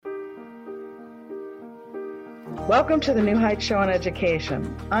Welcome to the New Heights Show on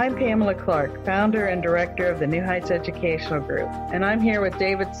Education. I'm Pamela Clark, founder and director of the New Heights Educational Group, and I'm here with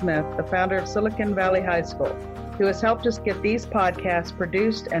David Smith, the founder of Silicon Valley High School, who has helped us get these podcasts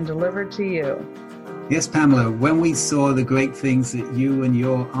produced and delivered to you. Yes, Pamela, when we saw the great things that you and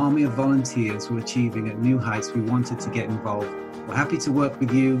your army of volunteers were achieving at New Heights, we wanted to get involved. We're happy to work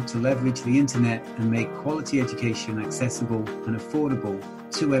with you to leverage the internet and make quality education accessible and affordable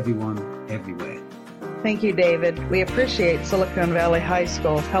to everyone, everywhere. Thank you, David. We appreciate Silicon Valley High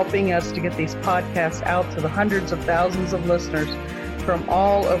School helping us to get these podcasts out to the hundreds of thousands of listeners from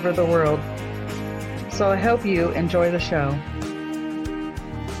all over the world. So I hope you enjoy the show.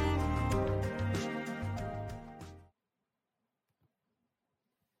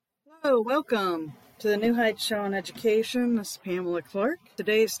 Hello, welcome to the New Heights Show on Education. This is Pamela Clark.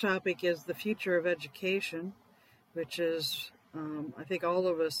 Today's topic is the future of education, which is I think all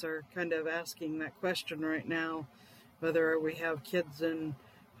of us are kind of asking that question right now, whether we have kids in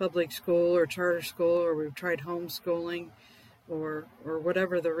public school or charter school, or we've tried homeschooling, or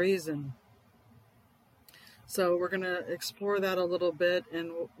whatever the reason. So we're going to explore that a little bit,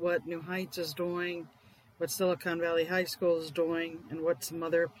 and what New Heights is doing, what Silicon Valley High School is doing, and what some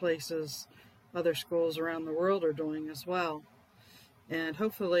other places, other schools around the world are doing as well. And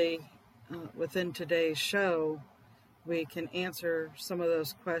hopefully within today's show, we can answer some of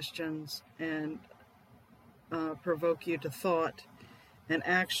those questions and provoke you to thought and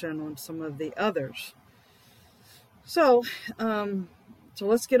action on some of the others. So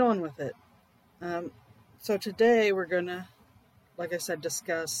let's get on with it. So today we're going to, like I said,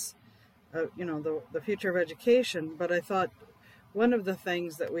 discuss, the future of education. But I thought one of the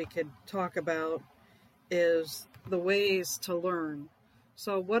things that we could talk about is the ways to learn.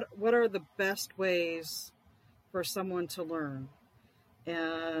 So what are the best ways for someone to learn?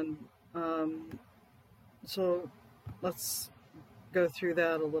 And so let's go through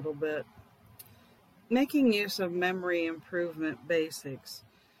that a little bit. Making use of memory improvement basics.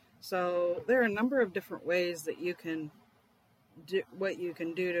 So there are a number of different ways that you can do what you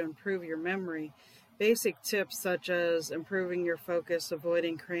can do to improve your memory. Basic tips such as improving your focus,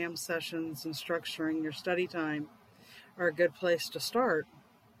 avoiding cram sessions, and structuring your study time are a good place to start.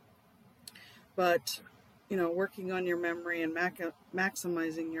 But working on your memory and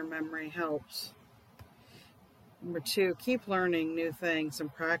maximizing your memory helps. Number 2, keep learning new things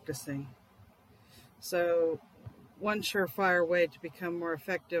and practicing. So one surefire way to become more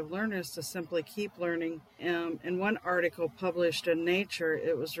effective learners is to simply keep learning. In one article published in Nature,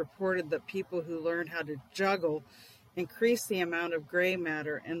 it was reported that people who learn how to juggle increase the amount of gray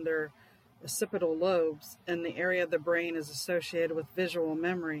matter in their occipital lobes, and the area of the brain is associated with visual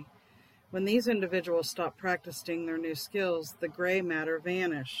memory. When these individuals stopped practicing their new skills, the gray matter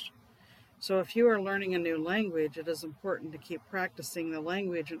vanished. So if you are learning a new language, it is important to keep practicing the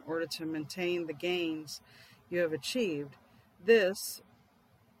language in order to maintain the gains you have achieved. This,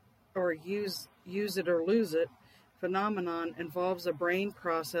 or use it or lose it, phenomenon involves a brain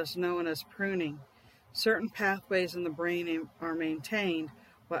process known as pruning. Certain pathways in the brain are maintained,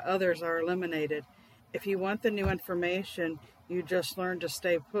 while others are eliminated. If you want the new information, you just learn to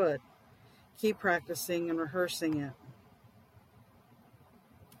stay put. Keep practicing and rehearsing it.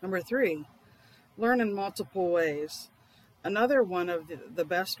 Number 3, learn in multiple ways. Another one of the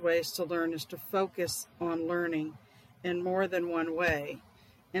best ways to learn is to focus on learning in more than one way.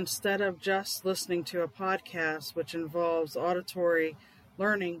 Instead of just listening to a podcast, which involves auditory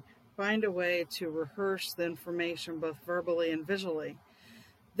learning, find a way to rehearse the information both verbally and visually.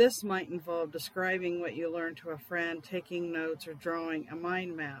 This might involve describing what you learned to a friend, taking notes, or drawing a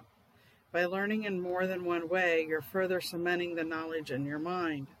mind map. By learning in more than one way, you're further cementing the knowledge in your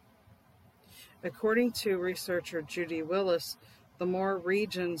mind. According to researcher Judy Willis, the more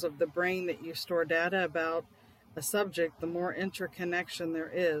regions of the brain that you store data about a subject, the more interconnection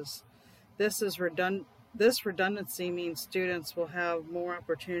there is. This redundancy means students will have more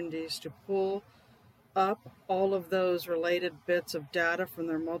opportunities to pull up all of those related bits of data from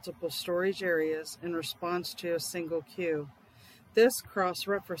their multiple storage areas in response to a single cue. This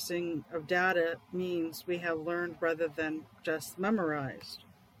cross-referencing of data means we have learned rather than just memorized.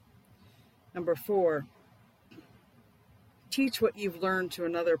 Number 4, teach what you've learned to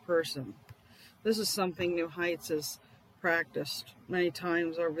another person. This is something New Heights has practiced many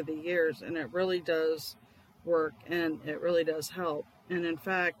times over the years, and it really does work, and it really does help. And in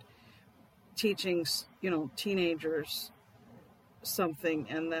fact, teaching, teenagers something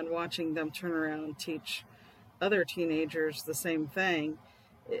and then watching them turn around and teach other teenagers the same thing,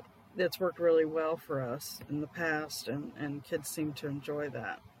 that's worked really well for us in the past, and kids seem to enjoy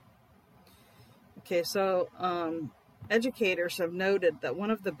that. Okay, so educators have noted that one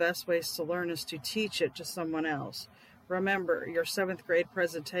of the best ways to learn is to teach it to someone else. Remember your 7th grade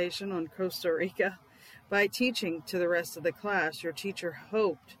presentation on Costa Rica? By teaching to the rest of the class, your teacher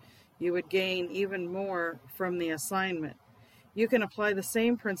hoped you would gain even more from the assignment. You can apply the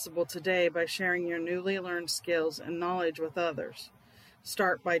same principle today by sharing your newly learned skills and knowledge with others.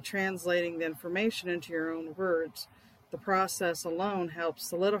 Start by translating the information into your own words. The process alone helps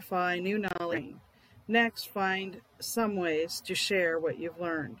solidify new knowledge. Next, find some ways to share what you've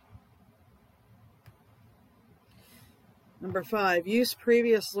learned. Number 5, use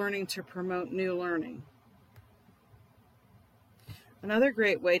previous learning to promote new learning. Another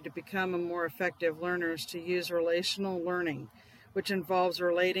great way to become a more effective learner is to use relational learning, which involves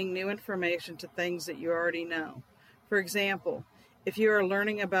relating new information to things that you already know. For example, if you are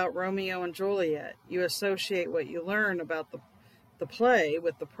learning about Romeo and Juliet, you associate what you learn about the play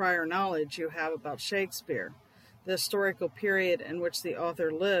with the prior knowledge you have about Shakespeare, the historical period in which the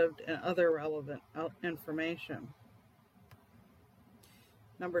author lived, and other relevant information.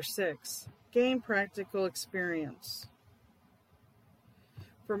 Number 6, gain practical experience.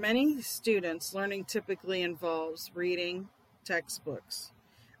 For many students, learning typically involves reading textbooks,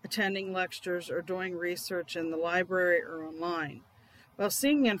 attending lectures, or doing research in the library or online. While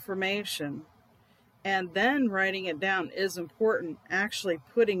seeing information and then writing it down is important, actually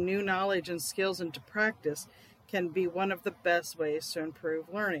putting new knowledge and skills into practice can be one of the best ways to improve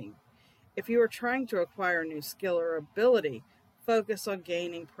learning. If you are trying to acquire a new skill or ability, focus on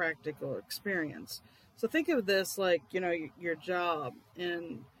gaining practical experience. So think of this like, your job,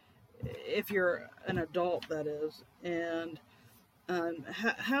 and if you're an adult, that is, and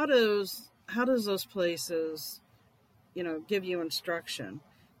how does those places, give you instruction?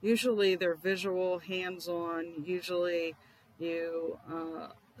 Usually they're visual, hands-on. Usually you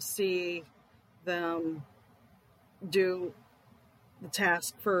see them do the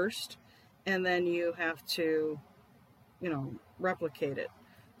task first, and then you have to, replicate it.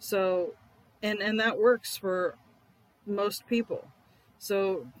 So, and that works for most people.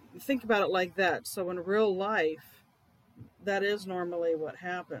 So think about it like that. So in real life, that is normally what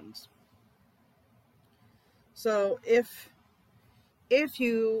happens. So if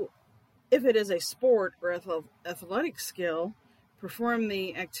it is a sport or athletic skill, perform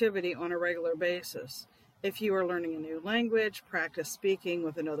the activity on a regular basis. If you are learning a new language, practice speaking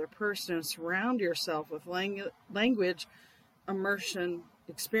with another person and surround yourself with language immersion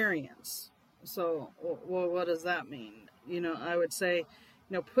experience. So, well, what does that mean? I would say,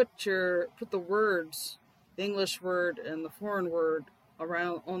 put the words, the English word and the foreign word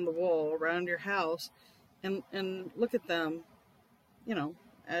around on the wall around your house, and look at them,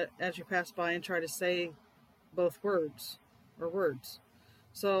 as you pass by, and try to say both words or words.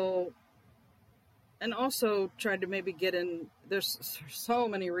 So, and also try to maybe get in, there's so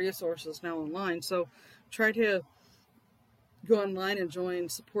many resources now online, so try to go online and join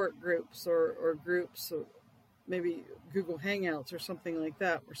support groups or groups, or maybe Google Hangouts or something like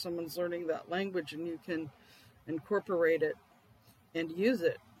that, where someone's learning that language and you can incorporate it and use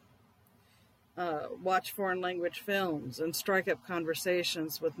it. Watch foreign language films and strike up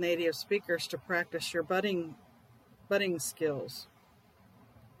conversations with native speakers to practice your budding skills.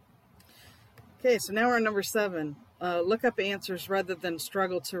 Okay, so now we're on number 7. Look up answers rather than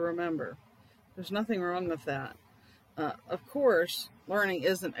struggle to remember. There's nothing wrong with that. Of course, learning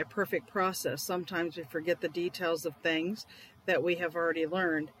isn't a perfect process. Sometimes we forget the details of things that we have already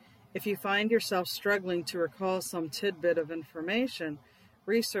learned. If you find yourself struggling to recall some tidbit of information,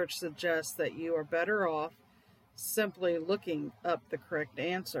 research suggests that you are better off simply looking up the correct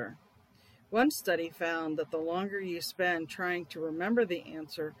answer. One study found that the longer you spend trying to remember the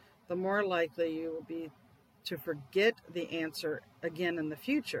answer, the more likely you will be to forget the answer again in the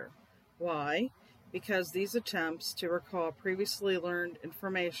future. Why? Because these attempts to recall previously learned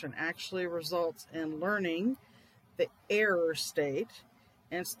information actually results in learning the error state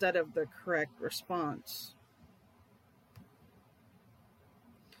instead of the correct response.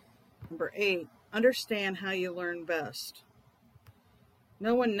 Number 8, understand how you learn best.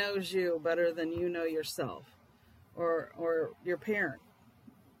 No one knows you better than you know yourself, or your parent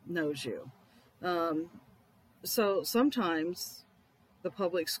knows you. So sometimes the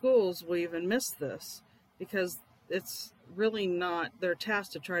public schools will even miss this because it's really not their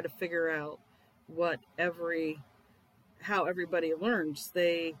task to try to figure out how everybody learns.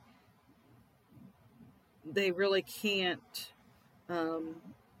 They really can't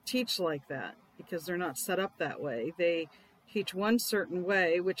teach like that because they're not set up that way. They teach one certain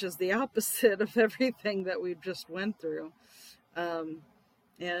way, which is the opposite of everything that we've just went through. And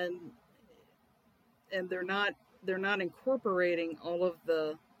and they're not incorporating all of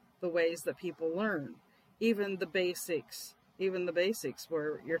the ways that people learn, even the basics,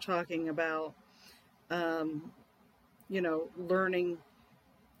 where you're talking about learning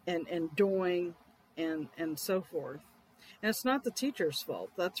and doing and so forth. And it's not the teacher's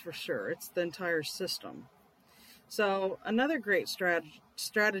fault, that's for sure. It's the entire system. So another great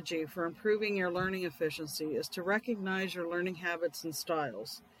strategy for improving your learning efficiency is to recognize your learning habits and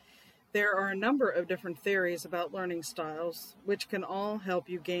styles. There are a number of different theories about learning styles, which can all help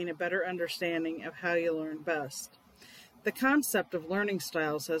you gain a better understanding of how you learn best. The concept of learning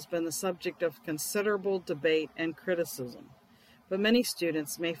styles has been the subject of considerable debate and criticism, but many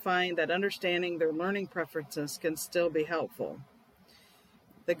students may find that understanding their learning preferences can still be helpful.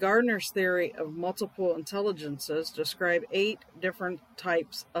 The Gardner's theory of multiple intelligences describe 8 different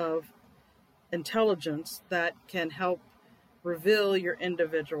types of intelligence that can help reveal your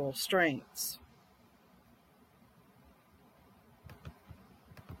individual strengths.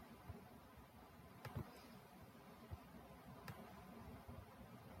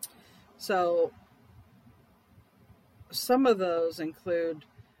 So some of those include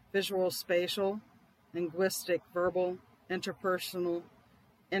visual spatial, linguistic, verbal, interpersonal,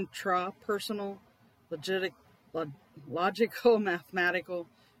 intrapersonal, logical, mathematical,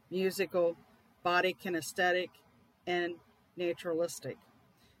 musical, body kinesthetic, and naturalistic.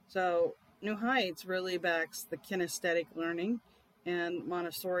 So New Heights really backs the kinesthetic learning and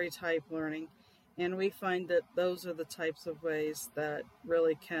Montessori type learning, and we find that those are the types of ways that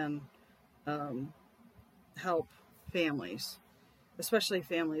really can help families, especially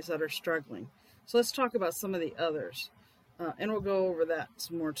families that are struggling. So let's talk about some of the others, and we'll go over that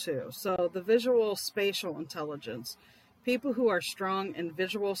some more too. So the visual spatial intelligence. People who are strong in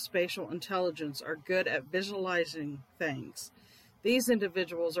visual spatial intelligence are good at visualizing things. These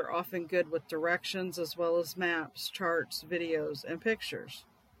individuals are often good with directions as well as maps, charts, videos, and pictures.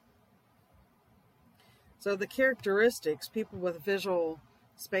 So the characteristics: people with visual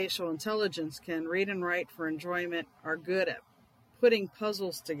spatial intelligence can read and write for enjoyment, are good at putting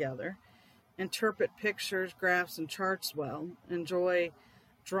puzzles together, interpret pictures, graphs, and charts well, enjoy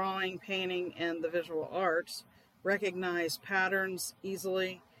drawing, painting, and the visual arts, recognize patterns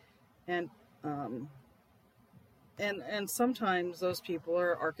easily, and sometimes those people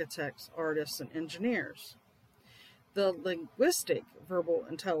are architects, artists, and engineers. The linguistic verbal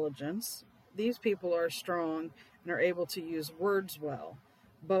intelligence: these people are strong and are able to use words well,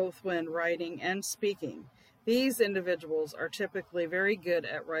 both when writing and speaking. These individuals are typically very good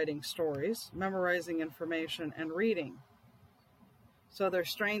at writing stories, memorizing information, and reading. So their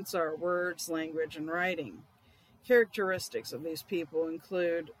strengths are words, language, and writing. Characteristics of these people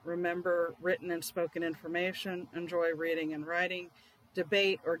include remember written and spoken information, enjoy reading and writing,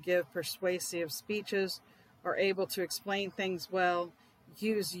 debate or give persuasive speeches, are able to explain things well,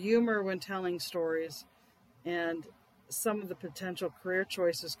 use humor when telling stories, and some of the potential career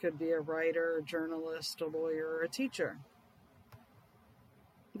choices could be a writer, a journalist, a lawyer, or a teacher.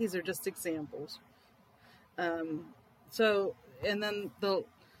 These are just examples. And then the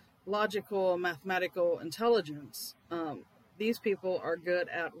logical, mathematical intelligence. These people are good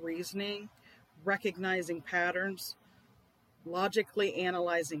at reasoning, recognizing patterns, logically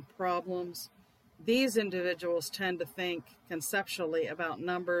analyzing problems. These individuals tend to think conceptually about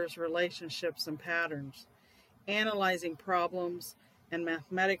numbers, relationships, and patterns, analyzing problems and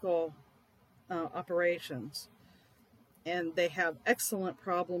mathematical operations. And they have excellent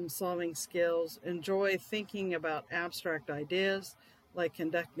problem-solving skills, enjoy thinking about abstract ideas, like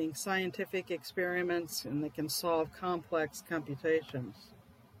conducting scientific experiments, and they can solve complex computations.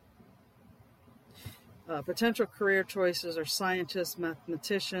 Potential career choices are scientists,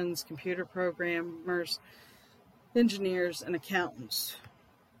 mathematicians, computer programmers, engineers, and accountants.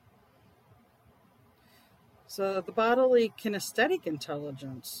 So the bodily kinesthetic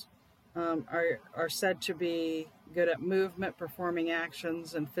intelligence are said to be good at movement, performing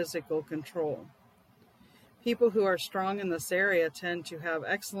actions, and physical control. People who are strong in this area tend to have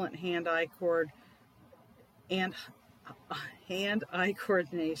excellent hand-eye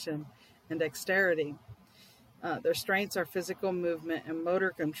coordination and dexterity. Their strengths are physical movement and motor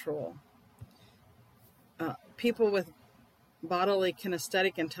control. People with bodily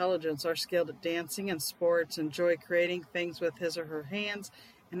kinesthetic intelligence are skilled at dancing and sports, enjoy creating things with his or her hands,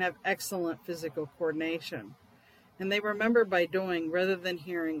 and have excellent physical coordination. And they remember by doing rather than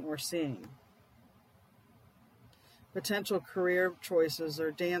hearing or seeing. Potential career choices are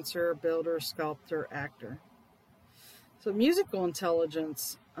dancer, builder, sculptor, actor. So musical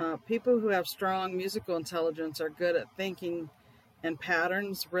intelligence. People who have strong musical intelligence are good at thinking in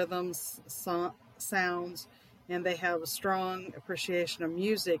patterns, rhythms, sounds, and they have a strong appreciation of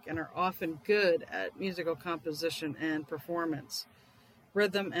music and are often good at musical composition and performance.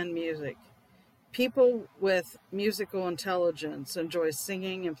 Rhythm and music. People with musical intelligence enjoy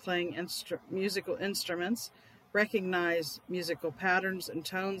singing and playing musical instruments, recognize musical patterns and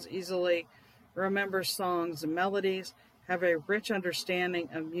tones easily, remember songs and melodies, have a rich understanding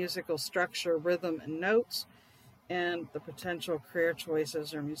of musical structure, rhythm, and notes, and the potential career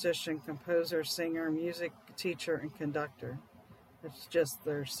choices are musician, composer, singer, music teacher, and conductor. It's just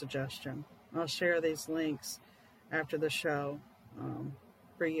their suggestion. I'll share these links after the show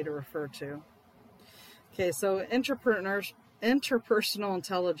for you to refer to. Okay, so interpersonal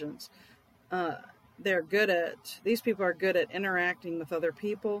intelligence. These people are good at interacting with other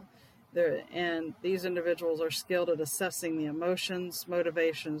people, and these individuals are skilled at assessing the emotions,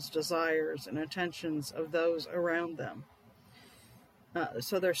 motivations, desires, and intentions of those around them.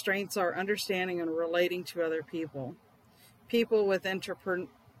 So their strengths are understanding and relating to other people. People with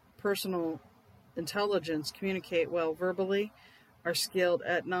interpersonal intelligence communicate well verbally, are skilled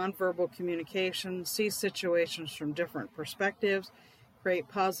at nonverbal communication, see situations from different perspectives, create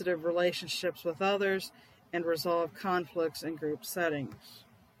positive relationships with others, and resolve conflicts in group settings.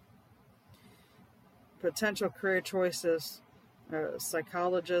 Potential career choices: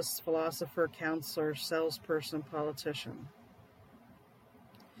 psychologist, philosopher, counselor, salesperson, politician.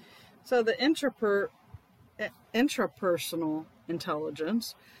 So the intrapersonal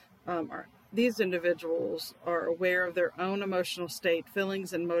intelligence these individuals are aware of their own emotional state,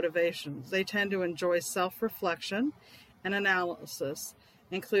 feelings, and motivations. They tend to enjoy self-reflection and analysis,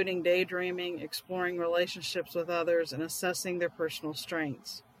 including daydreaming, exploring relationships with others, and assessing their personal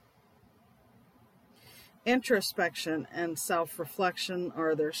strengths. Introspection and self-reflection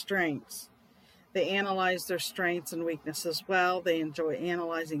are their strengths. They analyze their strengths and weaknesses well. They enjoy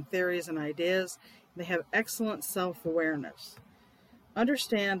analyzing theories and ideas. They have excellent self-awareness.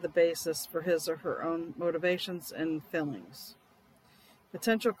 Understand the basis for his or her own motivations and feelings.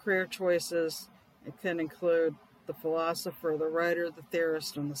 Potential career choices can include the philosopher, the writer, the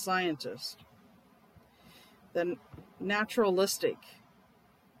theorist, and the scientist. The naturalistic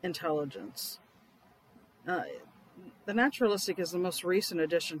intelligence. The naturalistic is the most recent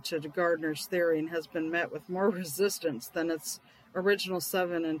addition to Gardner's theory and has been met with more resistance than its original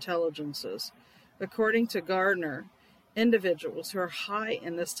 7 intelligences. According to Gardner, individuals who are high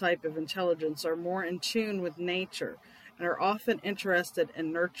in this type of intelligence are more in tune with nature and are often interested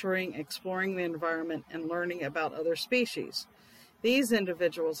in nurturing, exploring the environment, and learning about other species. These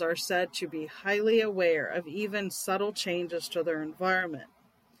individuals are said to be highly aware of even subtle changes to their environment.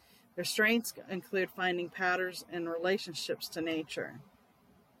 Their strengths include finding patterns in relationships to nature.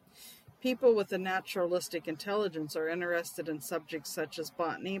 People with a naturalistic intelligence are interested in subjects such as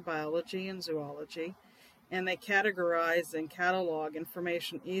botany, biology, and zoology, and they categorize and catalog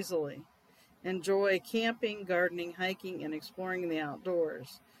information easily. Enjoy camping, gardening, hiking, and exploring the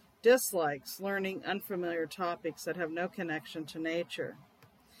outdoors. Dislikes learning unfamiliar topics that have no connection to nature.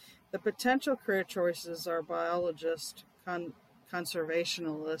 The potential career choices are biologist,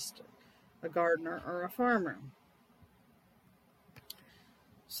 conservationalist, a gardener, or a farmer.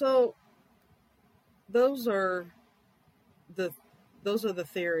 So those are the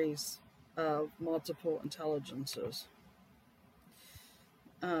theories of multiple intelligences.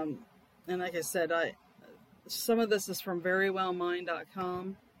 And like I said, some of this is from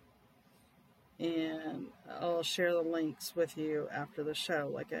verywellmind.com, and I'll share the links with you after the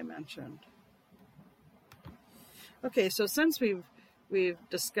show, like I mentioned. Okay, so since we've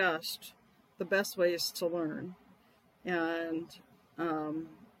discussed the best ways to learn, and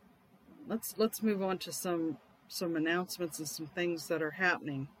let's move on to some announcements and some things that are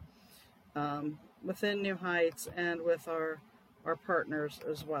happening within New Heights and with our partners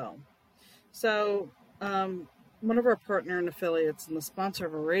as well. So one of our partner and affiliates and the sponsor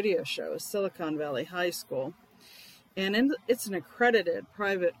of our radio show is Silicon Valley High School. And it's an accredited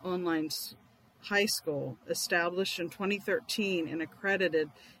private online high school established in 2013 and accredited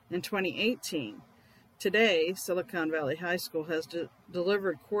in 2018. Today, Silicon Valley High School has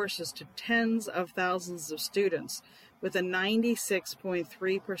delivered courses to tens of thousands of students, with a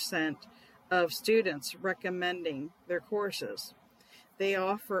 96.3% of students recommending their courses. They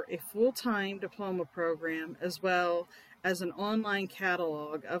offer a full-time diploma program as well as an online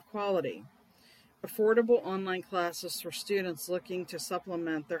catalog of quality, affordable online classes for students looking to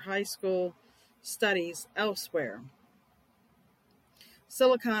supplement their high school studies elsewhere.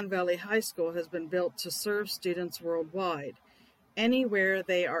 Silicon Valley High School has been built to serve students worldwide. Anywhere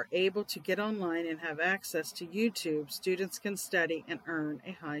they are able to get online and have access to YouTube, students can study and earn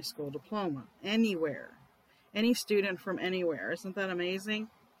a high school diploma. Anywhere. Any student from anywhere. Isn't that amazing?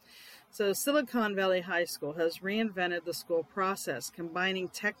 So Silicon Valley High School has reinvented the school process, combining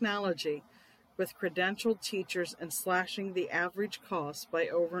technology with credentialed teachers and slashing the average cost by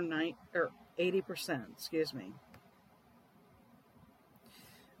over 80%.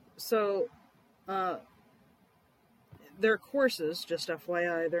 So their courses, just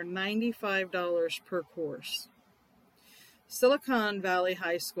FYI, they're $95 per course. Silicon Valley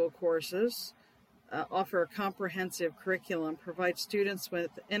High School courses offer a comprehensive curriculum, provide students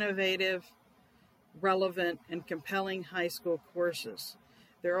with innovative, relevant, and compelling high school courses.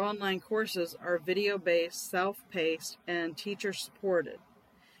 Their online courses are video-based, self-paced, and teacher-supported.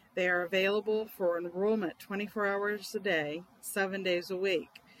 They are available for enrollment 24 hours a day, 7 days a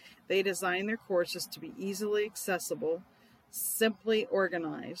week. They design their courses to be easily accessible, simply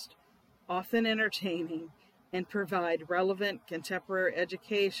organized, often entertaining, and provide relevant contemporary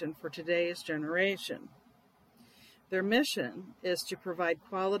education for today's generation. Their mission is to provide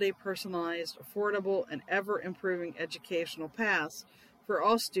quality, personalized, affordable, and ever-improving educational paths for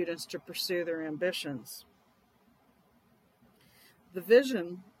all students to pursue their ambitions. The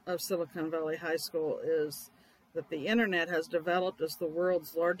vision of Silicon Valley High School is that the internet has developed as the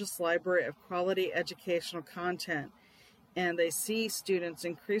world's largest library of quality educational content, and they see students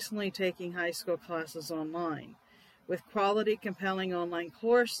increasingly taking high school classes online. With quality, compelling online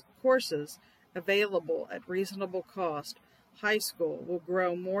courses available at reasonable cost, high school will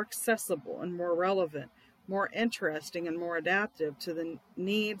grow more accessible and more relevant, more interesting and more adaptive to the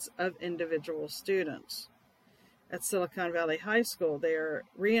needs of individual students. At Silicon Valley High School, they are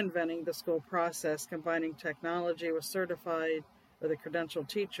reinventing the school process, combining technology with certified or the credentialed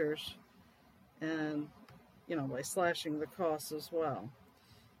teachers, and by slashing the costs as well.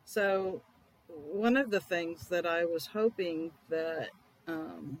 So one of the things that I was hoping that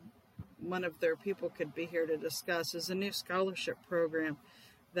one of their people could be here to discuss is a new scholarship program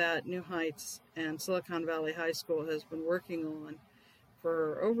that New Heights and Silicon Valley High School has been working on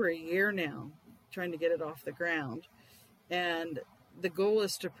for over a year now, trying to get it off the ground. And the goal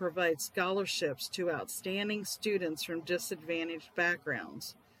is to provide scholarships to outstanding students from disadvantaged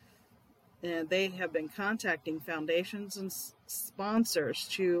backgrounds. And they have been contacting foundations and sponsors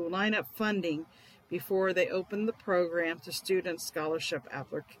to line up funding before they open the program to student scholarship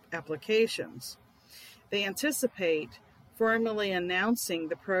applications. They anticipate formally announcing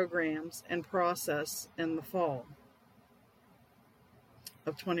the programs and process in the fall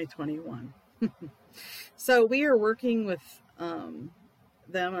of 2021. So we are working with them,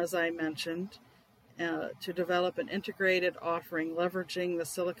 as I mentioned, to develop an integrated offering leveraging the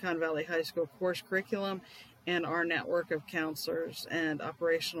Silicon Valley High School course curriculum and our network of counselors and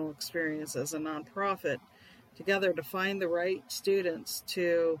operational experience as a nonprofit together to find the right students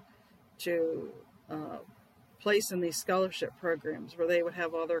to place in these scholarship programs where they would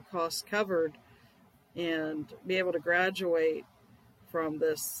have all their costs covered and be able to graduate from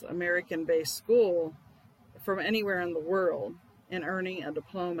this American-based school from anywhere in the world and earning a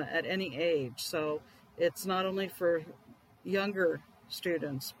diploma at any age. So it's not only for younger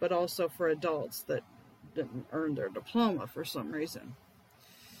students, but also for adults that didn't earn their diploma for some reason.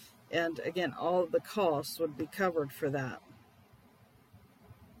 And again, all of the costs would be covered for that.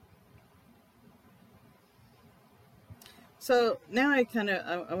 So now I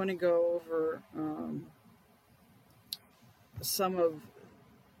want to go over some of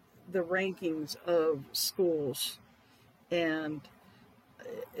the rankings of schools and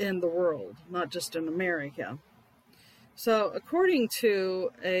in the world, not just in America. So according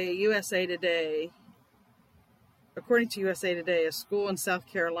to USA Today, a school in South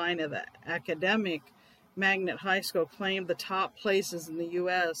Carolina, the academic magnet high school, claimed the top places in the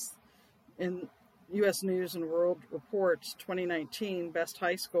U.S. in U.S. News and World Report's 2019 best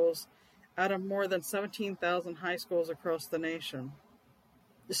high schools out of more than 17,000 high schools across the nation.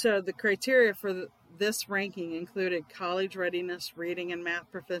 So the criteria for this ranking included college readiness, reading and math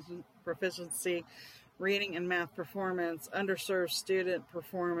proficiency, reading and math performance, underserved student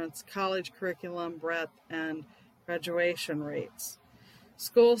performance, college curriculum breadth, and graduation rates.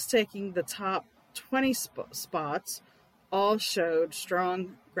 Schools taking the top 20 spots all showed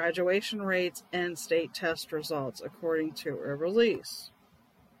strong graduation rates and state test results, according to a release.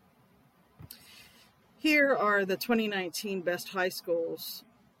 Here are the 2019 best high schools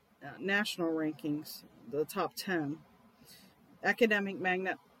national rankings, the top 10. Academic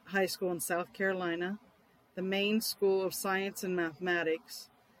Magnet High School in South Carolina, the Maine School of Science and Mathematics,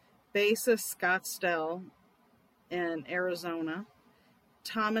 Basis Scottsdale in Arizona,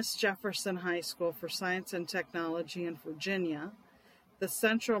 Thomas Jefferson High School for Science and Technology in Virginia, the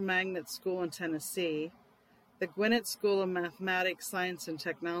Central Magnet School in Tennessee, the Gwinnett School of Mathematics, Science, and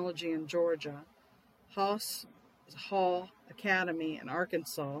Technology in Georgia, Haas Hall Academy in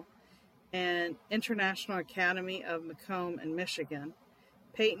Arkansas, and International Academy of Macomb in Michigan,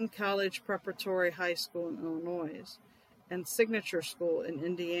 Peyton College Preparatory High School in Illinois, and Signature School in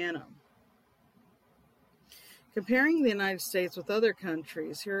Indiana. Comparing the United States with other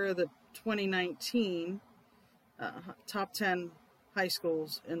countries, here are the 2019 top 10 high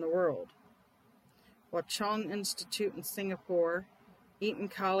schools in the world. Hwa Chong Institute in Singapore, Eton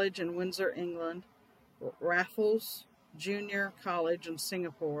College in Windsor, England, Raffles Junior College in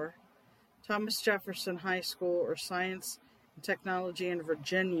Singapore, Thomas Jefferson High School or Science and Technology in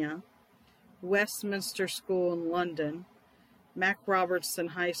Virginia, Westminster School in London, Mac Robertson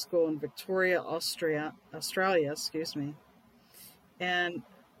High School in Victoria, Australia, and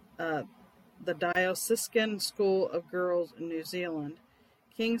the Diocesan School of Girls in New Zealand,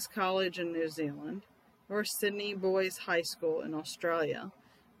 King's College in New Zealand, North Sydney Boys High School in Australia,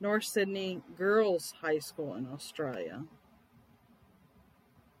 North Sydney Girls High School in Australia.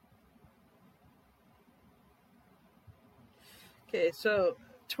 Okay, so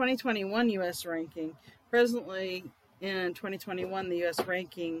 2021 U.S. ranking. Presently in 2021, the U.S.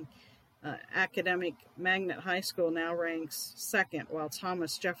 ranking academic Magnet High School now ranks second, while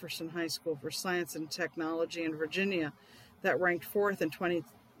Thomas Jefferson High School for Science and Technology in Virginia, that ranked fourth in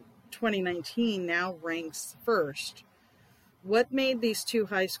 2019, now ranks first. What made these two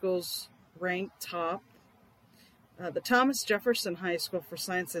high schools rank top? The Thomas Jefferson High School for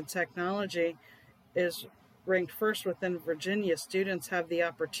Science and Technology is ranked first within Virginia. Students have the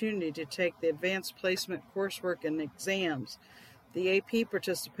opportunity to take the advanced placement coursework and exams. The AP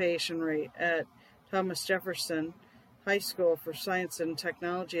participation rate at Thomas Jefferson High School for Science and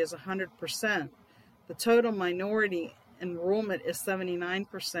Technology is 100%. The total minority enrollment is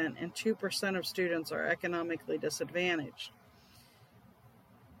 79%, and 2% of students are economically disadvantaged.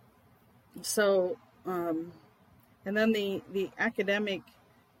 So, and then the academic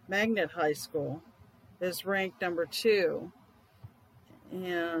Magnet High School is ranked number 2,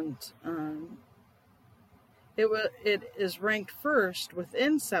 and it is ranked first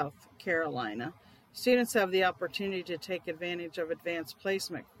within South Carolina. Students have the opportunity to take advantage of advanced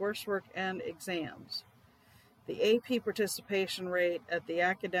placement coursework and exams. The AP participation rate at the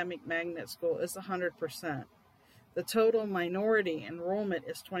academic Magnet School is 100%. The total minority enrollment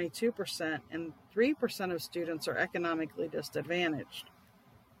is 22%, and 3% of students are economically disadvantaged.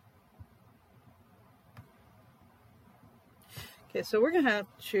 Okay, so we're going to have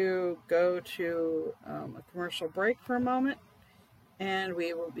to go to a commercial break for a moment, and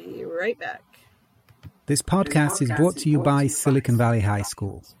we will be right back. This podcast is brought to you by Silicon Valley High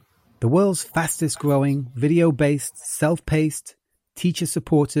School, the world's fastest growing, video-based, self-paced,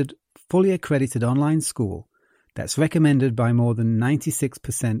 teacher-supported, fully accredited online school that's recommended by more than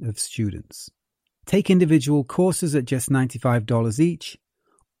 96% of students. Take individual courses at just $95 each,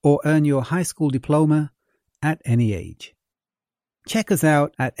 or earn your high school diploma at any age. Check us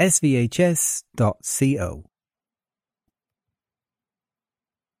out at svhs.co.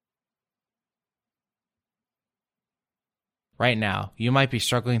 Right now, you might be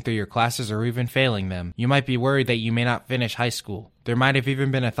struggling through your classes or even failing them. You might be worried that you may not finish high school. There might have even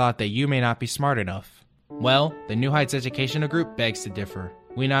been a thought that you may not be smart enough. Well, the New Heights Educational Group begs to differ.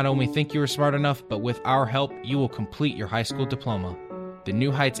 We not only think you are smart enough, but with our help, you will complete your high school diploma. The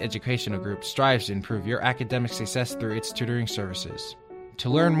New Heights Educational Group strives to improve your academic success through its tutoring services. To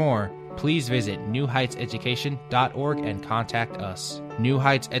learn more, please visit newheightseducation.org and contact us. New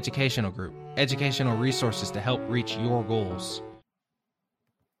Heights Educational Group, educational resources to help reach your goals.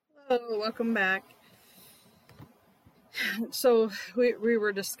 Hello, welcome back. So we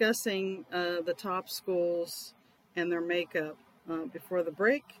were discussing the top schools and their makeup before the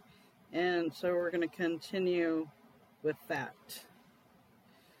break, and so we're going to continue with that.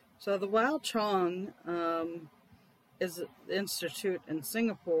 So the Hwa Chong is an institute in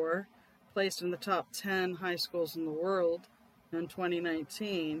Singapore, placed in the top 10 high schools in the world in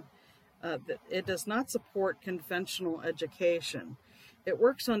 2019. It does not support conventional education. It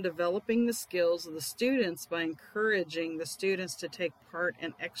works on developing the skills of the students by encouraging the students to take part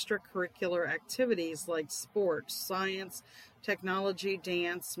in extracurricular activities like sports, science, technology,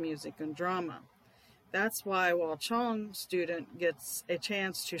 dance, music, and drama. That's why Hwa Chong student gets a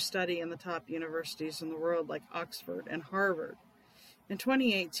chance to study in the top universities in the world like Oxford and Harvard. In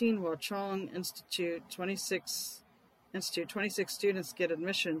 2018, Hwa Chong Institute 26 students get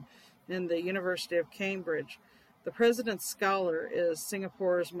admission in the University of Cambridge. The President's Scholar is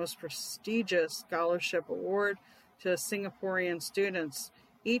Singapore's most prestigious scholarship award to Singaporean students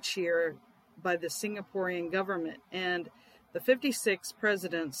each year by the Singaporean government, and the 56th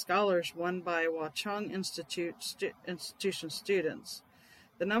President's Scholars won by Wah Chung Institution students.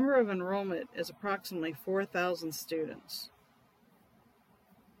 The number of enrollment is approximately 4,000 students.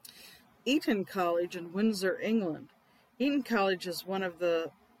 Eton College in Windsor, England. Eton College is one of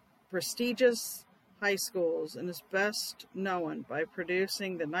the prestigious high schools and is best known by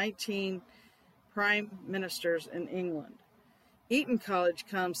producing the 19 prime ministers in England. Eton College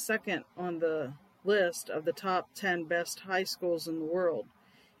comes second on the list of the top 10 best high schools in the world.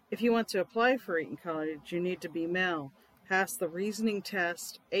 If you want to apply for Eton College, you need to be male, pass the reasoning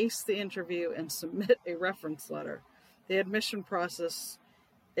test, ace the interview, and submit a reference letter. The admission process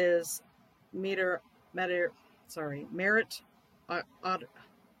is meritocratic.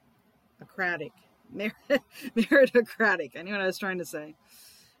 Meritocratic. I knew what I was trying to say.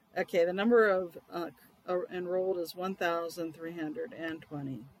 Okay, the number of enrolled is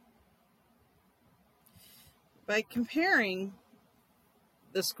 1,320. By comparing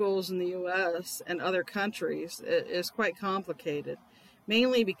the schools in the U.S. and other countries, it is quite complicated,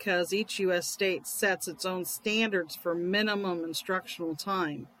 mainly because each U.S. state sets its own standards for minimum instructional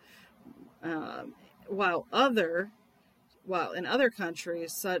time, while in other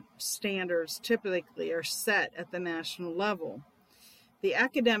countries, such standards typically are set at the national level. The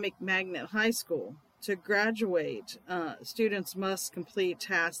academic magnet high school. To graduate, students must complete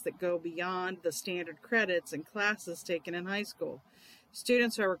tasks that go beyond the standard credits and classes taken in high school.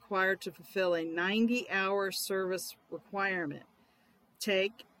 Students are required to fulfill a 90-hour service requirement,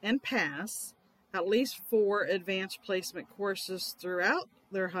 take and pass at least 4 advanced placement courses throughout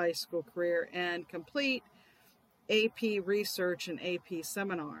their high school career, and complete AP research and AP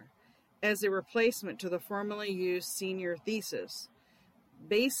seminar as a replacement to the formerly used senior thesis.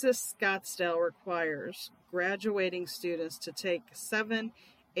 Basis Scottsdale requires graduating students to take 7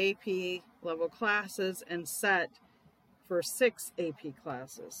 AP level classes and set for 6 AP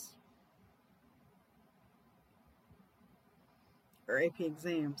classes. Or AP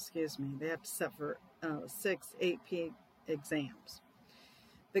exams, They have to set for 6 AP exams.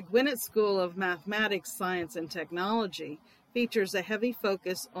 The Gwinnett School of Mathematics, Science, and Technology features a heavy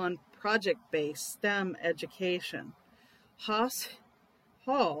focus on project-based STEM education.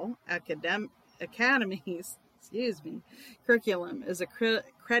 Hall Academy's curriculum is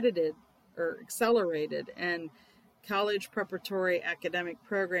accredited or accelerated, and college preparatory academic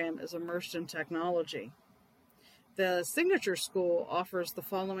program is immersed in technology. The Signature School offers the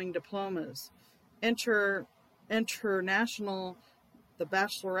following diplomas: International, the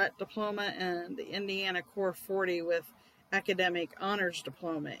Bachelorette Diploma, and the Indiana Core 40 with Academic Honors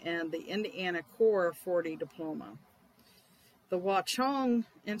Diploma, and the Indiana Core 40 Diploma. The Wah Chung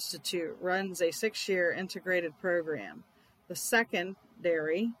Institute runs a 6-year integrated program. The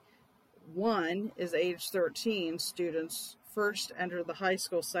secondary one is age 13. Students first enter the high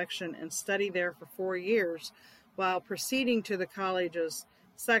school section and study there for 4 years while proceeding to the college's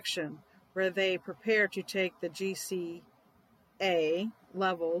section, where they prepare to take the GCA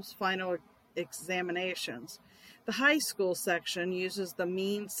levels final examinations. The high school section uses the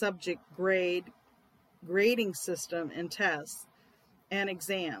mean subject grading system in tests and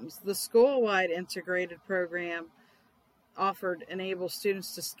exams. The school-wide integrated program offered enables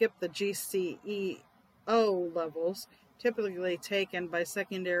students to skip the GCEO levels, typically taken by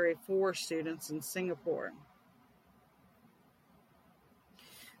secondary 4 students in Singapore.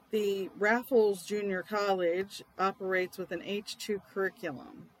 The Raffles Junior College operates with an H2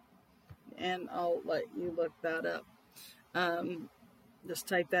 curriculum, and I'll let you look that up. Just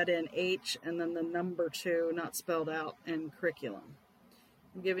type that in, H and then the number 2, not spelled out, and curriculum.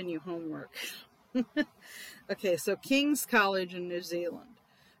 I'm giving you homework. Okay, so King's College in New Zealand.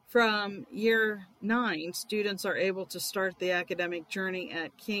 From year 9, students are able to start the academic journey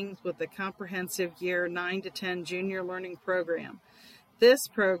at King's with a comprehensive year 9 to 10 junior learning program. This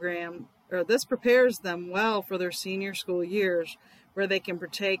prepares them well for their senior school years, where they can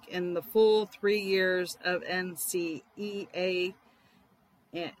partake in the full 3 years of NCEA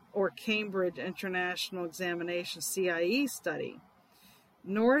or Cambridge International Examination CIE study.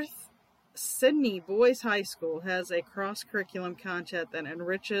 North Sydney Boys High School has a cross-curriculum content that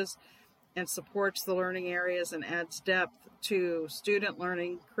enriches and supports the learning areas and adds depth to student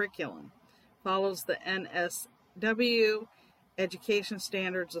learning curriculum. Follows the NSW Education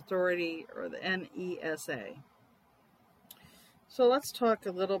Standards Authority, or the NESA. So let's talk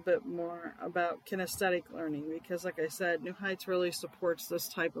a little bit more about kinesthetic learning, because like I said, New Heights really supports this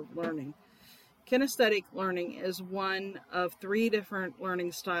type of learning. Kinesthetic learning is one of 3 different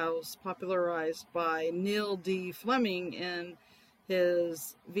learning styles popularized by Neil D. Fleming in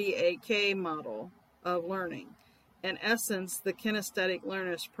his VAK model of learning. In essence, the kinesthetic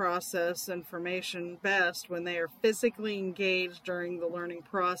learners process information best when they are physically engaged during the learning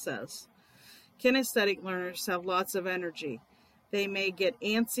process. Kinesthetic learners have lots of energy. They may get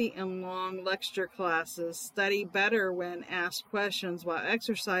antsy in long lecture classes, study better when asked questions while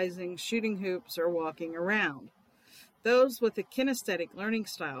exercising, shooting hoops, or walking around. Those with a kinesthetic learning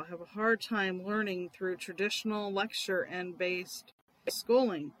style have a hard time learning through traditional lecture and based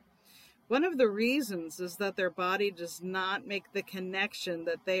schooling. One of the reasons is that their body does not make the connection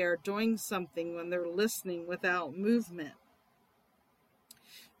that they are doing something when they're listening without movement.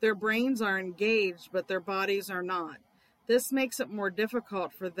 Their brains are engaged, but their bodies are not. This makes it more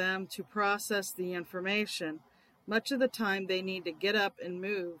difficult for them to process the information. Much of the time they need to get up and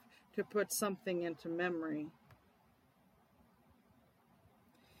move to put something into memory.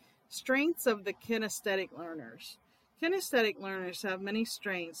 Strengths of the kinesthetic learners. Kinesthetic learners have many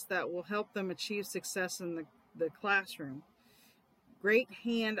strengths that will help them achieve success in the classroom. Great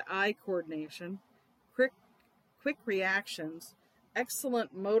hand-eye coordination, quick reactions,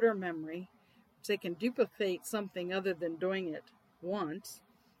 excellent motor memory, they can duplicate something other than doing it once,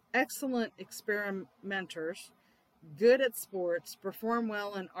 excellent experimenters, good at sports, perform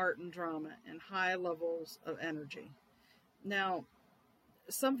well in art and drama, and high levels of energy. Now,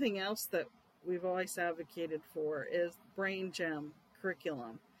 something else that we've always advocated for is Brain Gem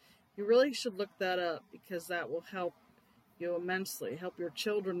curriculum. You really should look that up because that will help you immensely, help your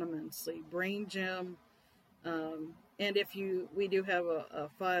children immensely. Brain Gem, and we do have a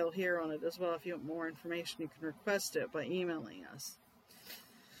file here on it as well. If you want more information, you can request it by emailing us.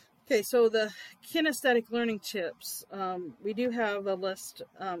 Okay, so the kinesthetic learning tips. We do have a list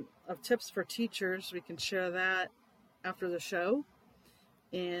of tips for teachers. We can share that after the show.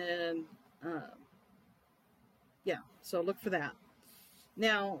 And so look for that.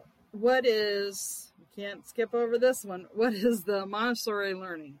 Now, can't skip over this one. What is the Montessori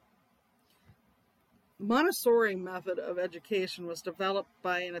learning? Montessori method of education was developed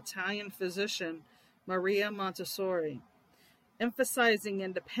by an Italian physician, Maria Montessori. Emphasizing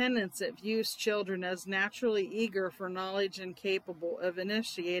independence, it views children as naturally eager for knowledge and capable of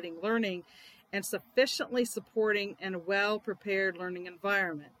initiating learning and sufficiently supporting and well-prepared learning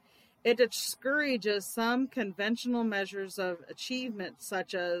environment. It discourages some conventional measures of achievement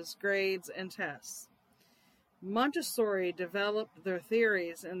such as grades and tests. Montessori developed their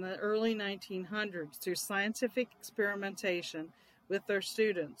theories in the early 1900s through scientific experimentation with their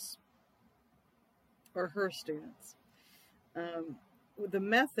students, or her students. The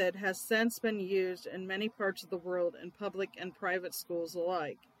method has since been used in many parts of the world in public and private schools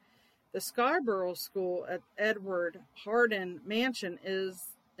alike. The Scarborough School at Edward Hardin Mansion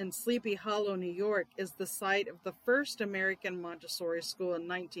in Sleepy Hollow, New York, is the site of the first American Montessori school in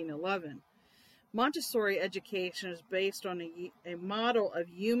 1911. Montessori education is based on a model of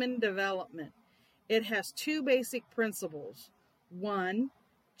human development. It has 2 basic principles. 1,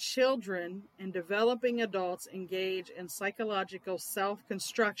 children and developing adults engage in psychological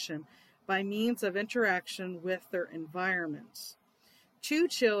self-construction by means of interaction with their environments. 2,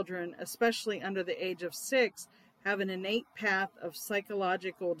 children, especially under the age of 6, have an innate path of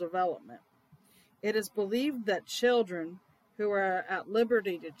psychological development. It is believed that children who are at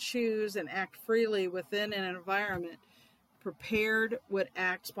liberty to choose and act freely within an environment prepared would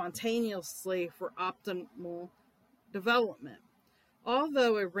act spontaneously for optimal development.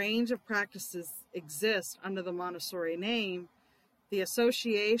 Although a range of practices exist under the Montessori name, the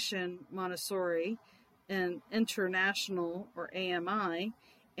Association Montessori and International, or AMI,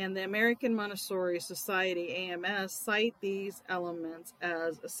 and the American Montessori Society, AMS, cite these elements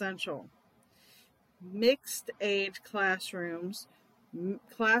as essential. Mixed age classrooms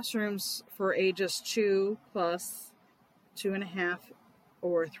for ages 2 plus 2.5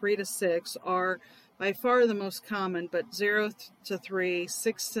 or 3 to 6 are by far the most common, but 0 to 3,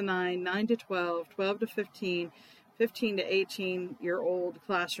 6 to 9, 9 to 12, 12 to 15, 15 to 18-year-old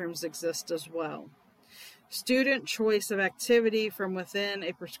classrooms exist as well. Student choice of activity from within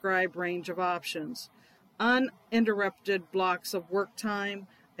a prescribed range of options. Uninterrupted blocks of work time,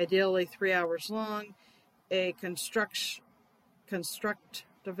 ideally 3 hours long, a constructivist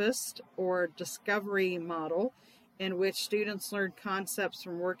or discovery model in which students learn concepts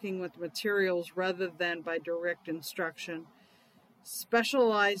from working with materials rather than by direct instruction.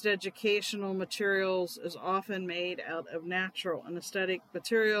 Specialized educational materials is often made out of natural and aesthetic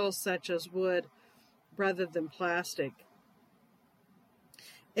materials such as wood rather than plastic.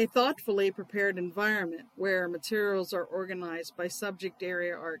 A thoughtfully prepared environment where materials are organized by subject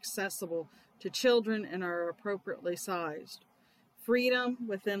area are accessible to children and are appropriately sized. Freedom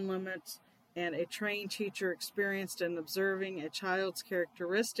within limits and a trained teacher experienced in observing a child's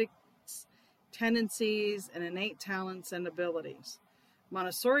characteristics, tendencies, and innate talents and abilities.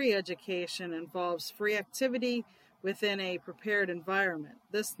 Montessori education involves free activity within a prepared environment.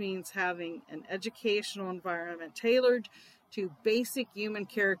 This means having an educational environment tailored to basic human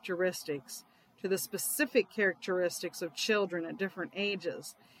characteristics, to the specific characteristics of children at different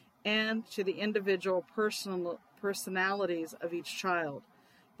ages, and to the individual personalities of each child.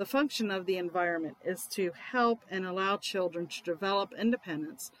 The function of the environment is to help and allow children to develop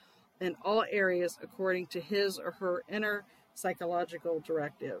independence in all areas according to his or her inner psychological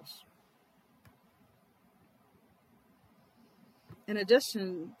directives. In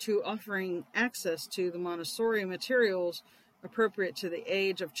addition to offering access to the Montessori materials appropriate to the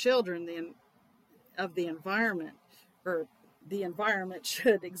age of children, the environment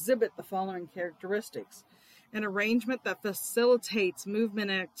should exhibit the following characteristics: an arrangement that facilitates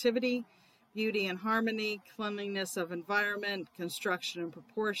movement and activity, beauty and harmony, cleanliness of environment, construction in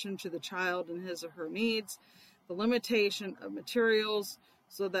proportion to the child and his or her needs, the limitation of materials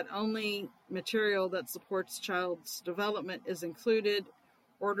so that only material that supports child's development is included,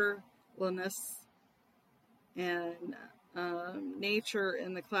 orderliness and nature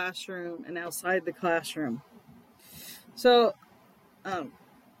in the classroom and outside the classroom. So,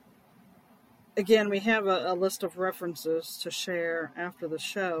 again, we have a list of references to share after the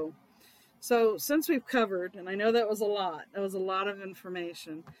show. So since we've covered, and I know that was a lot of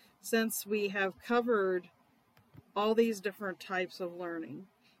information, since we have covered all these different types of learning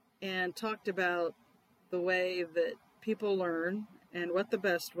and talked about the way that people learn and what the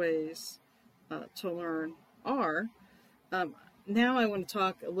best ways to learn are, now I want to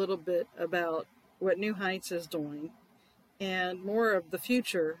talk a little bit about what New Heights is doing and more of the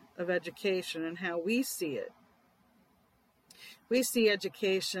future of education and how we see it. We see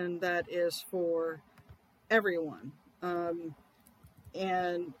education that is for everyone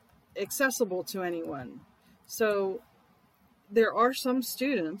and accessible to anyone. So there are some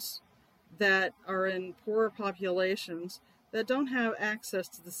students that are in poorer populations that don't have access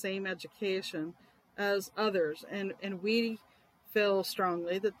to the same education as others, and we feel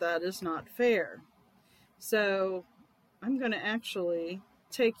strongly that that is not fair. So I'm going to actually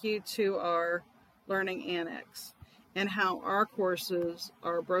take you to our Learning Annex and how our courses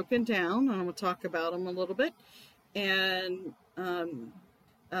are broken down, and I'm going to talk about them a little bit. And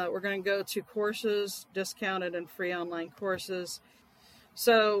we're going to go to courses, discounted and free online courses.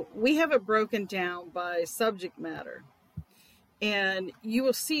 So we have it broken down by subject matter. And you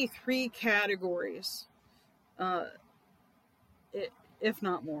will see 3 categories, if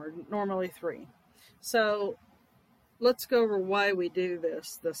not more, normally 3. So let's go over why we do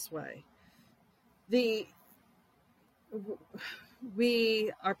this way.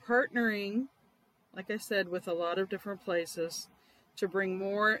 We are partnering, like I said, with a lot of different places to bring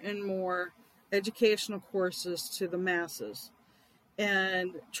more and more educational courses to the masses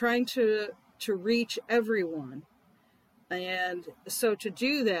and trying to reach everyone. And so to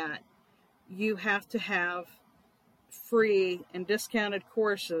do that, you have to have free and discounted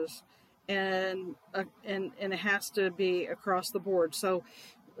courses, and it has to be across the board. So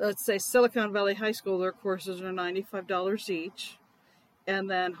let's say Silicon Valley High School, their courses are $95 each. And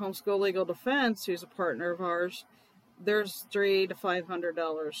then Homeschool Legal Defense, who's a partner of ours, there's $300 to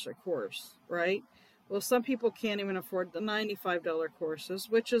 $500 a course, right? Well, some people can't even afford the $95 courses,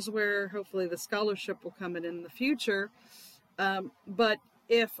 which is where hopefully the scholarship will come in the future. But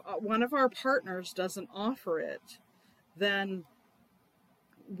if one of our partners doesn't offer it, then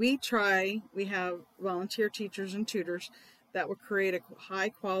we have volunteer teachers and tutors that will create a high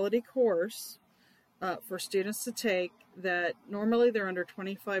quality course for students to take that normally they're under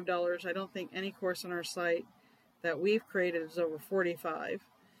 $25. I don't think any course on our site that we've created is over $45.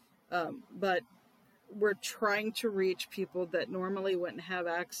 But we're trying to reach people that normally wouldn't have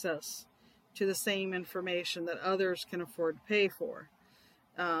access to the same information that others can afford to pay for,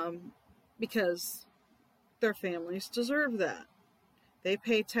 because their families deserve that. They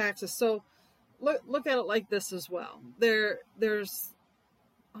pay taxes. So look at it like this as well. There's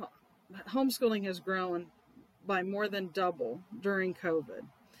homeschooling has grown by more than double during COVID,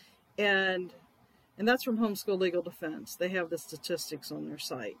 and that's from Homeschool Legal Defense. They have the statistics on their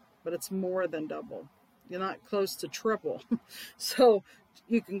site, but it's more than double. You're not close to triple. So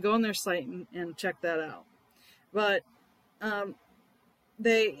you can go on their site and check that out. But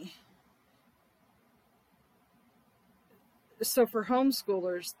So for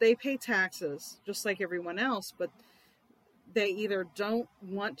homeschoolers, they pay taxes just like everyone else, but they either don't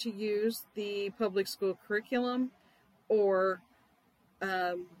want to use the public school curriculum, or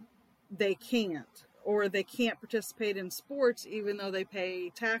they can't, or they can't participate in sports even though they pay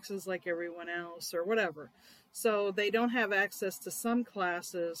taxes like everyone else, or whatever. So they don't have access to some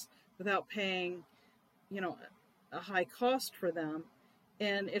classes without paying, a high cost for them.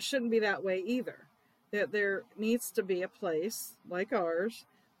 And it shouldn't be that way either. There needs to be a place like ours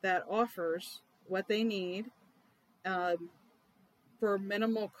that offers what they need for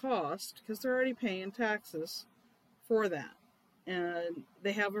minimal cost, because they're already paying taxes for that. And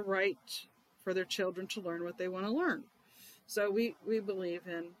they have a right for their children to learn what they want to learn. So we believe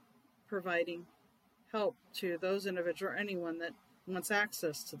in providing help to those individuals or anyone that wants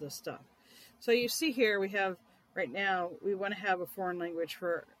access to this stuff. So you see here, we have right now, we want to have a foreign language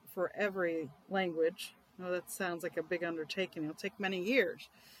for every language. Well, that sounds like a big undertaking. It'll take many years.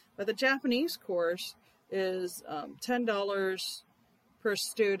 But the Japanese course is $10 per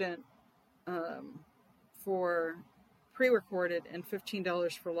student for pre-recorded, and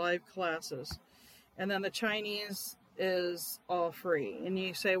 $15 for live classes. And then the Chinese is all free. And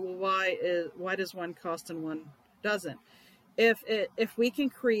you say, well, why does one cost and one doesn't? If we can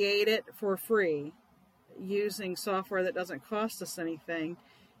create it for free using software that doesn't cost us anything,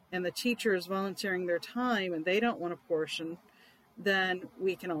 and the teacher is volunteering their time and they don't want a portion, then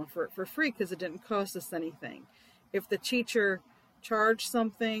we can offer it for free because it didn't cost us anything. If the teacher charged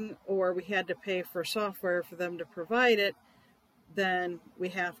something, or we had to pay for software for them to provide it, then we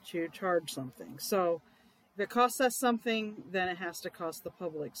have to charge something. So if it costs us something, then it has to cost the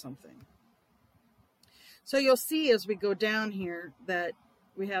public something. So you'll see as we go down here that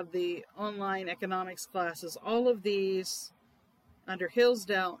we have the online economics classes. All of these under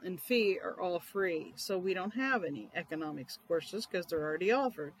Hillsdale and Fee are all free. So we don't have any economics courses because they're already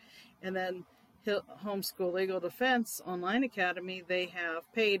offered. And then Homeschool Legal Defense Online Academy, they have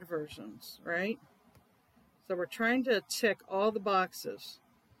paid versions, right? So we're trying to tick all the boxes.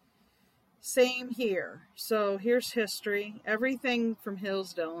 Same here. So here's history. Everything from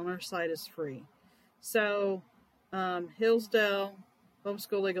Hillsdale on our site is free. So Hillsdale,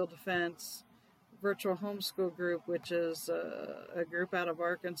 Homeschool Legal Defense, Virtual Homeschool Group, which is a group out of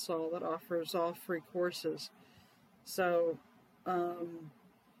Arkansas that offers all free courses. So, and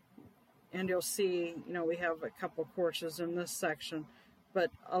you'll see, we have a couple courses in this section, but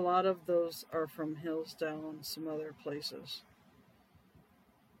a lot of those are from Hillsdale and some other places.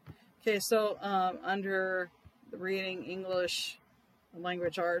 Okay, so under the reading, English,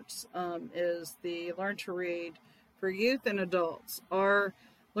 language arts is the Learn to Read for youth and adults. Our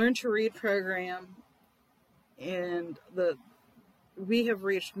Learn to Read program, and we have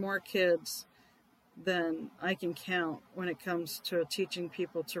reached more kids than I can count when it comes to teaching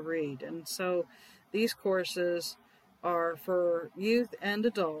people to read. And so these courses are for youth and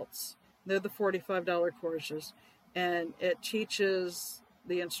adults. They're the $45 courses, and it teaches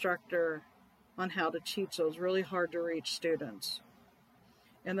the instructor on how to teach those really hard to reach students.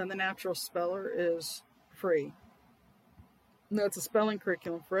 And then the Natural Speller is free. No, it's a spelling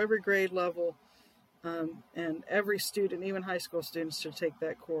curriculum for every grade level, and every student, even high school students, should take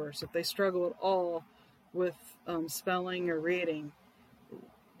that course. If they struggle at all with spelling or reading,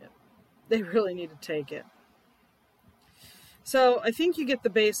 they really need to take it. So I think you get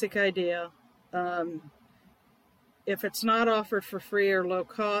the basic idea. If it's not offered for free or low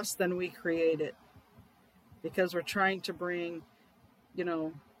cost, then we create it, because we're trying to bring,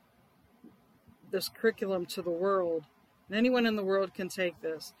 this curriculum to the world. And anyone in the world can take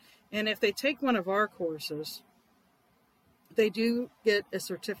this. And if they take one of our courses, they do get a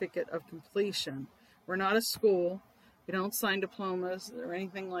certificate of completion. We're not a school. We don't sign diplomas or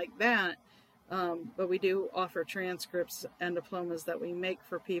anything like that. But we do offer transcripts and diplomas that we make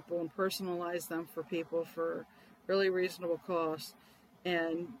for people and personalize them for people for really reasonable cost.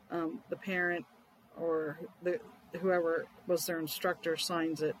 And the parent or whoever was their instructor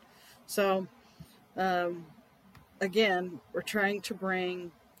signs it. So, again, we're trying to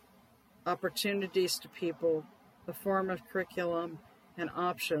bring opportunities to people, the form of curriculum and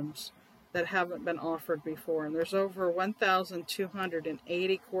options that haven't been offered before. And there's over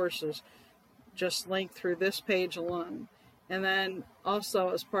 1,280 courses just linked through this page alone. And then also,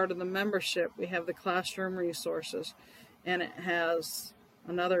 as part of the membership, we have the classroom resources, and it has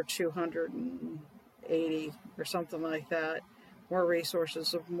another 280 or something like that, more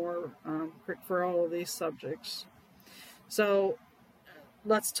resources of more for all of these subjects. So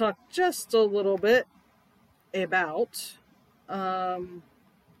let's talk just a little bit about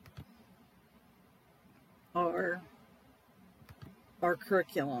our our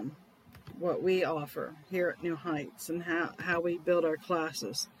curriculum, what we offer here at New Heights, and how we build our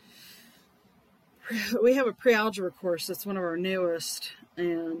classes. We have a pre-algebra course that's one of our newest,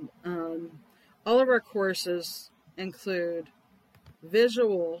 and all of our courses include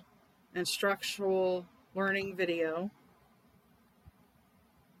visual and structural learning video.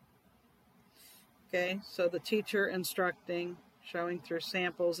 Okay, so the teacher instructing, showing through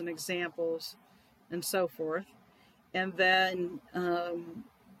samples and examples and so forth. And then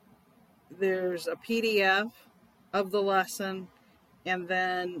there's a PDF of the lesson, and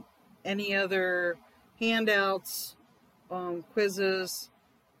then any other handouts, quizzes,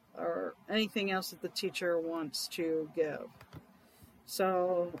 or anything else that the teacher wants to give.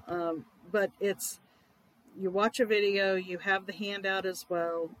 So, but you watch a video, you have the handout as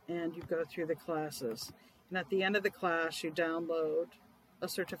well, and you go through the classes. And at the end of the class, you download a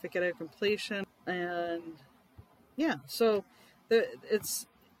certificate of completion. And yeah, so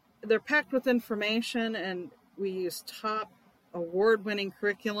they're packed with information, and we use top award-winning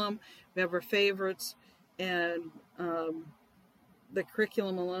curriculum. We have our favorites, and the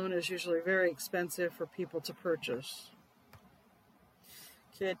curriculum alone is usually very expensive for people to purchase.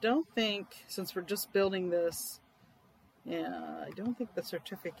 Okay, I don't think, since we're just building this, I don't think the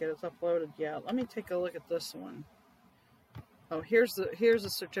certificate is uploaded yet. Let me take a look at this one. Oh, here's a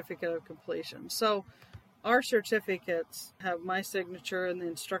certificate of completion. So our certificates have my signature and the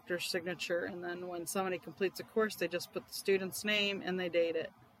instructor's signature, and then when somebody completes a course, they just put the student's name and they date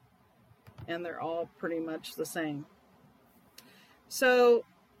it. And they're all pretty much the same. So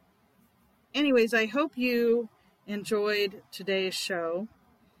anyways, I hope you enjoyed today's show.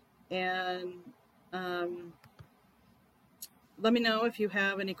 And let me know if you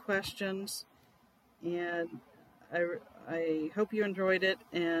have any questions. And I hope you enjoyed it.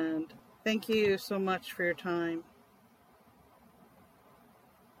 And thank you so much for your time.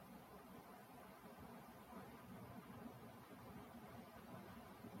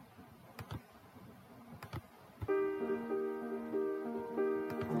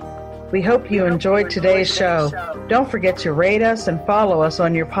 We hope you enjoyed today's show. Don't forget to rate us and follow us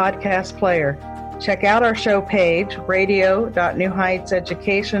on your podcast player. Check out our show page,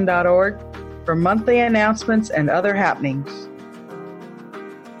 radio.newheightseducation.org, for monthly announcements and other happenings.